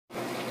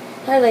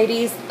Hi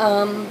ladies,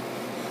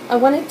 I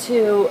wanted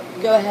to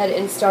go ahead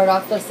and start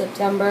off the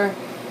September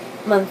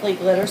monthly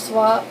glitter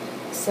swap,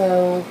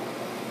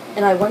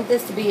 and I want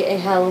this to be a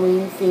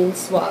Halloween themed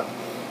swap.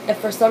 If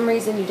for some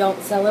reason you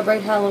don't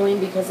celebrate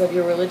Halloween because of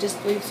your religious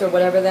beliefs or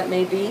whatever that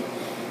may be,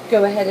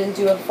 go ahead and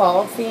do a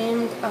fall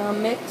themed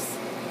mix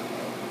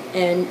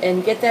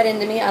and get that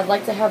into me. I'd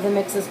like to have the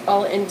mixes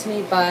all into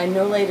me by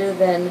no later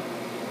than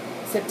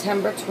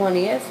September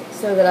 20th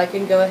so that I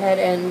can go ahead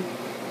and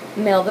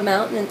mail them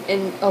out,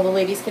 and all the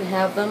ladies can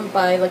have them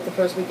by like the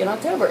first week in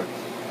October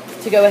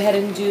to go ahead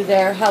and do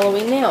their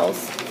Halloween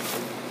nails.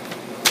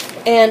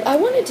 And I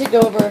wanted to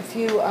go over a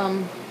few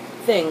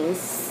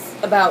things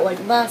about, like,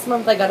 last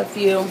month I got a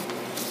few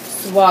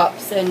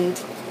swaps and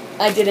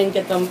I didn't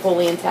get them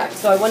fully intact,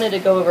 so I wanted to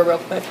go over real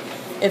quick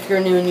if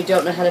you're new and you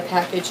don't know how to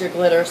package your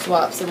glitter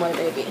swaps and what it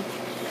may be.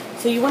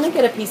 So you want to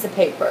get a piece of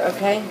paper,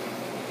 okay?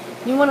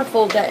 You want to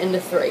fold that into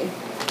 3.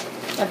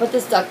 I put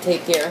this duct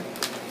tape here.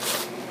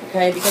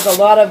 Okay, because a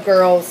lot of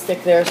girls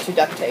stick theirs to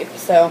duct tape.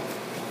 So,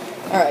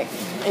 alright,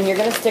 and you're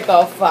going to stick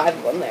all 5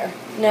 of them there.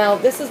 Now,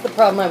 this is the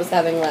problem I was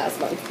having last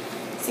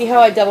month. See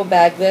how I double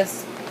bag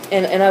this?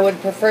 And I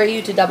would prefer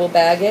you to double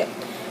bag it,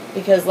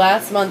 because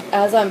last month,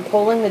 as I'm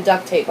pulling the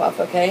duct tape off,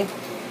 okay,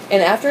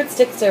 and after it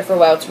sticks there for a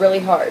while, it's really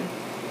hard,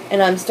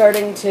 and I'm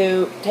starting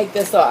to take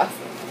this off.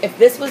 If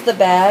this was the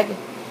bag,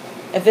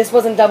 if this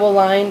wasn't double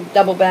lined,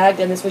 double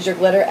bagged, and this was your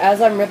glitter,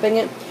 as I'm ripping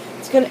it,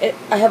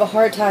 I have a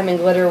hard time and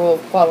glitter will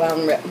fall out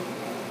and rip.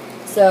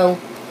 So,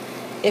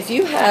 if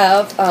you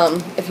have,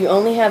 if you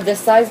only have this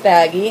size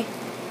baggie,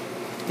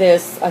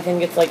 this, I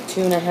think it's like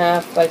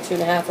 2.5 by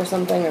 2.5 or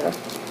something, or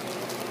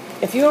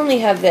if you only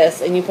have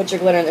this and you put your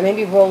glitter in there,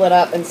 maybe roll it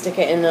up and stick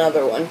it in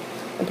another one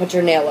and put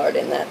your nail art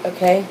in that,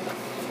 okay?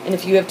 And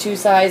if you have 2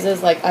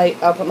 sizes, like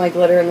I'll put my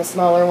glitter in the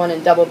smaller one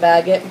and double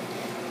bag it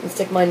and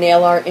stick my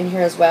nail art in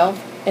here as well,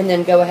 and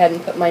then go ahead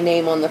and put my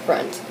name on the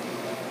front.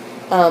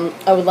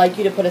 I would like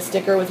you to put a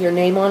sticker with your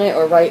name on it,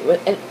 or write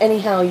with,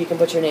 anyhow you can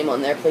put your name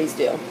on there, please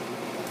do.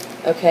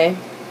 Okay?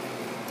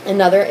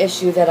 Another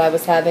issue that I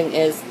was having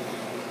is,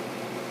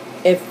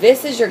 if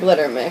this is your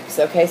glitter mix,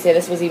 okay, say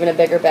this was even a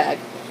bigger bag,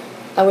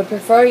 I would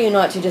prefer you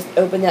not to just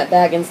open that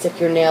bag and stick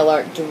your nail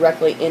art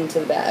directly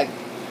into the bag.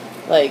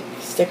 Like,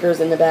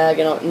 stickers in the bag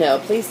and all. No,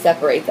 please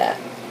separate that.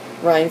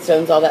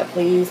 Rhinestones, all that,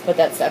 please put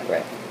that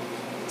separate.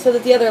 So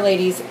that the other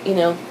ladies, you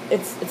know,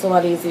 it's a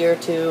lot easier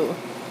to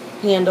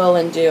handle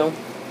and do,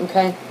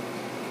 okay?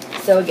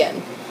 So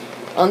again,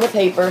 on the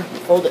paper,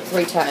 fold it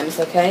 3 times,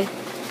 okay?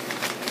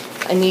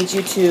 I need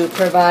you to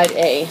provide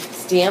a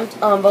stamped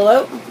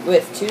envelope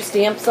with 2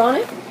 stamps on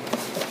it.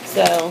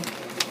 So,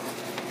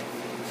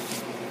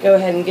 go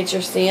ahead and get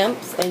your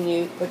stamps, and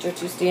you put your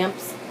 2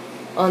 stamps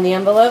on the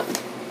envelope.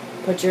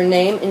 Put your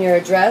name and your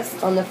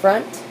address on the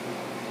front.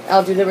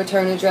 I'll do the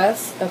return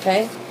address,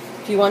 okay?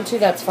 If you want to,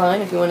 that's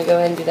fine. If you want to go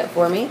ahead and do that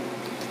for me.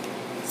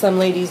 Some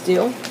ladies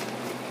do.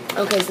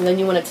 Okay, so then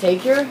you want to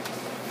take your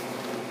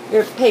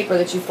paper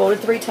that you folded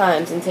 3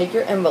 times and take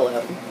your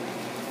envelope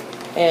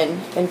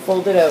and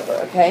fold it over,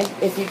 okay?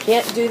 If you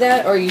can't do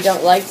that or you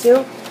don't like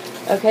to,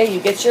 okay,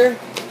 you get your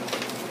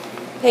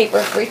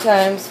paper 3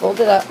 times, fold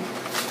it up,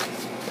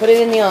 put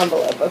it in the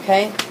envelope,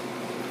 okay?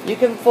 You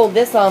can fold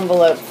this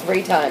envelope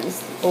 3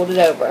 times, fold it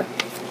over.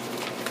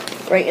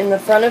 Right in the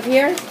front of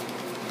here,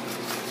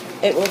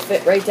 it will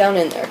fit right down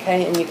in there,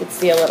 okay? And you can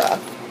seal it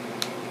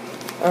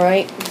off.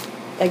 Alright?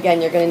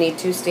 Again, you're going to need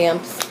 2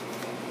 stamps.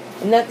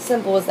 And that's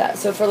simple as that.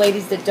 So for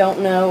ladies that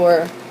don't know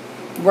or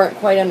weren't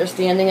quite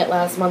understanding it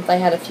last month, I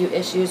had a few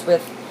issues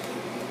with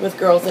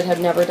girls that had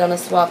never done a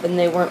swap and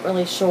they weren't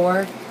really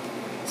sure.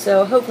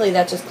 So hopefully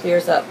that just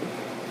clears up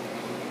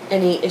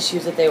any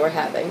issues that they were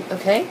having,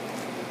 okay?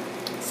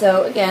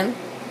 So again,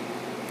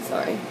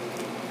 sorry,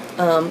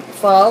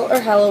 fall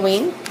or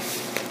Halloween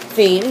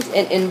themed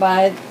and in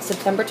by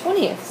September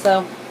 20th.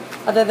 So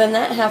other than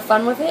that, have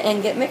fun with it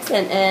and get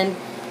mixing. And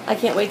I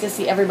can't wait to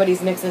see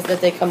everybody's mixes that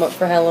they come up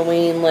for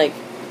Halloween. Like,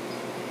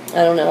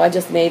 I don't know, I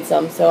just made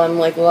some, so I'm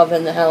like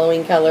loving the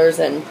Halloween colors.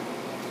 And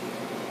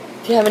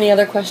if you have any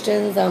other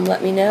questions,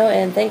 let me know.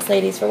 And thanks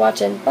ladies for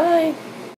watching. Bye!